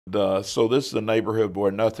So this is a neighborhood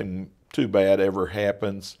where nothing too bad ever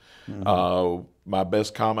happens. My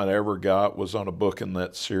best comment I ever got was on a book in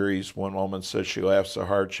that series. One woman said she laughed so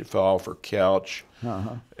hard she fell off her couch.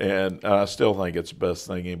 And I still think it's the best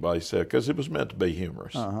thing anybody said because it was meant to be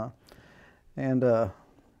humorous. And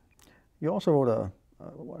you also wrote a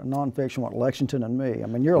nonfiction, what, Lexington and Me. I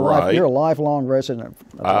mean, you're a lifelong resident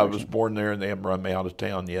of I was born there and they haven't run me out of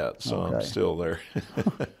town yet, so I'm still there.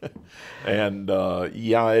 And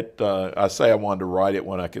yeah, I say I wanted to write it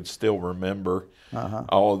when I could still remember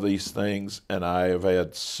all of these things, and I have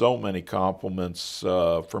had so many compliments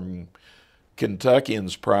from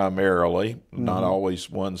Kentuckians primarily, not always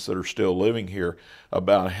ones that are still living here,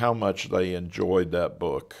 about how much they enjoyed that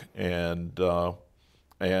book. And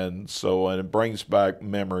it brings back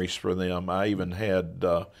memories for them. I even had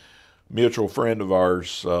a mutual friend of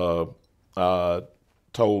ours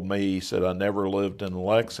told me, he said, I never lived in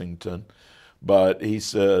Lexington, but he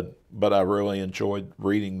said, but I really enjoyed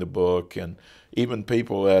reading the book. And even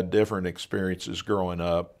people who had different experiences growing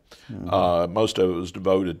up, most of it was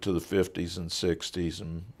devoted to the 50s and 60s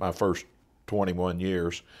and my first 21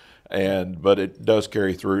 years. But it does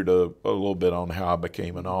carry through to a little bit on how I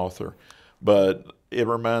became an author. But it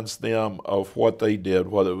reminds them of what they did,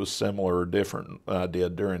 whether it was similar or different than I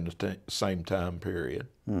did during the same time period.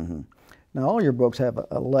 Now, all your books have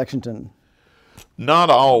a Lexington. Not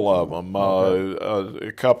all of them. A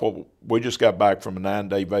couple. We just got back from a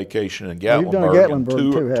 9-day vacation in Gatlinburg. You've done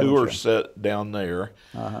Gatlinburg too, two are set down there.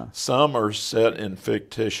 Some are set in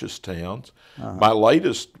fictitious towns. My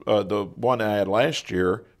latest, the one I had last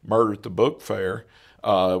year, Murder at the Book Fair,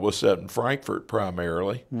 was set in Frankfort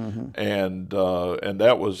primarily, and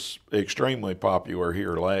that was extremely popular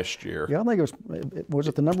here last year. Yeah, I think was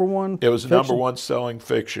it the #1? It was the #1 selling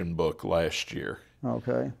fiction book last year.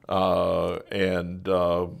 Okay.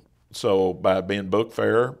 So by it being book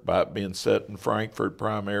fair, by it being set in Frankfort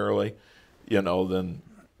primarily, then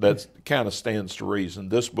that kind of stands to reason.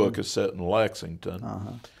 This book is set in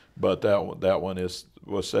Lexington, but that one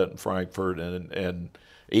was set in Frankfort, and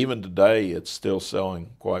even today, it's still selling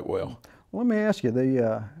quite well. Let me ask you, is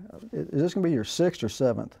this going to be your 6th or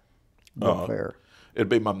 7th book fair? It'd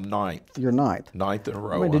be my 9th. Your 9th? 9th in a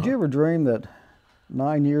row. I mean, did you ever dream that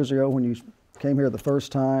 9 years ago when you came here the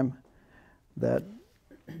first time, that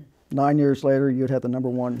 9 years later you'd have the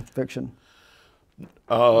 #1 fiction?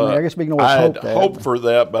 I guess we can always hope that. I had hoped for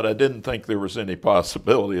that, but I didn't think there was any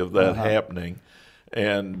possibility of that happening.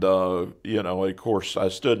 And, of course, I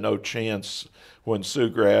stood no chance when Sue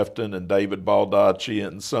Grafton and David Baldacci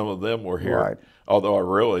and some of them were here, although I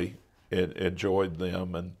really enjoyed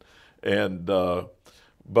them.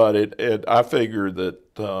 But I figured that,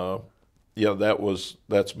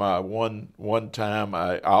 that's my one time.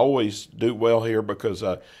 I always do well here because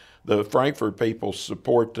the Frankfort people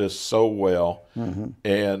support this so well,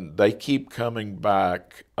 and they keep coming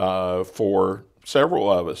back for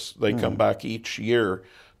several of us. They come back each year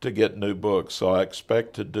to get new books, so I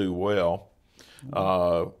expect to do well.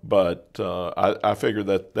 But I figured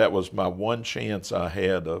that was my one chance I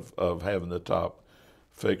had of having the top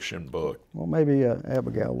fiction book. Well, maybe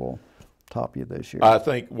Abigail will top you this year. I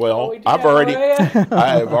think. Well, I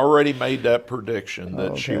have already made that prediction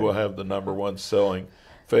that she will have the #1 selling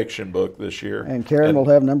fiction book this year. And Karen will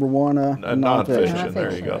have #1 nonfiction.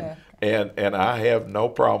 There you go. And I have no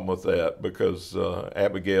problem with that because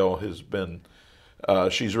Abigail has been.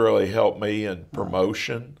 She's really helped me in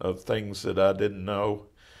promotion of things that I didn't know,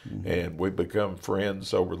 and we've become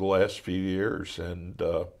friends over the last few years, and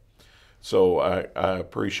so I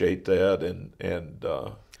appreciate that, and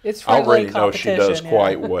it's I already know she does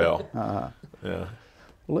quite well. Well,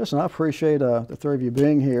 listen, I appreciate the three of you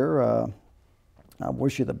being here. I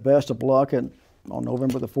wish you the best of luck on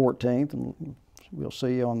November the 14th, and we'll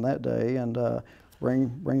see you on that day, and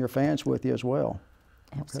bring your fans with you as well.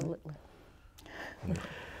 Absolutely. Okay.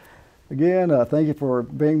 Again, thank you for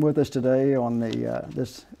being with us today on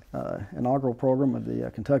this inaugural program of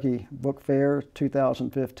the Kentucky Book Fair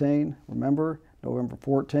 2015. Remember, November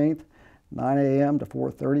 14th, 9 a.m. to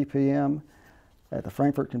 4:30 p.m. at the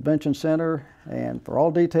Frankfort Convention Center. And for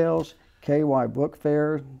all details,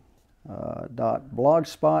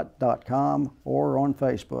 kybookfair.blogspot.com or on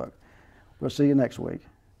Facebook. We'll see you next week.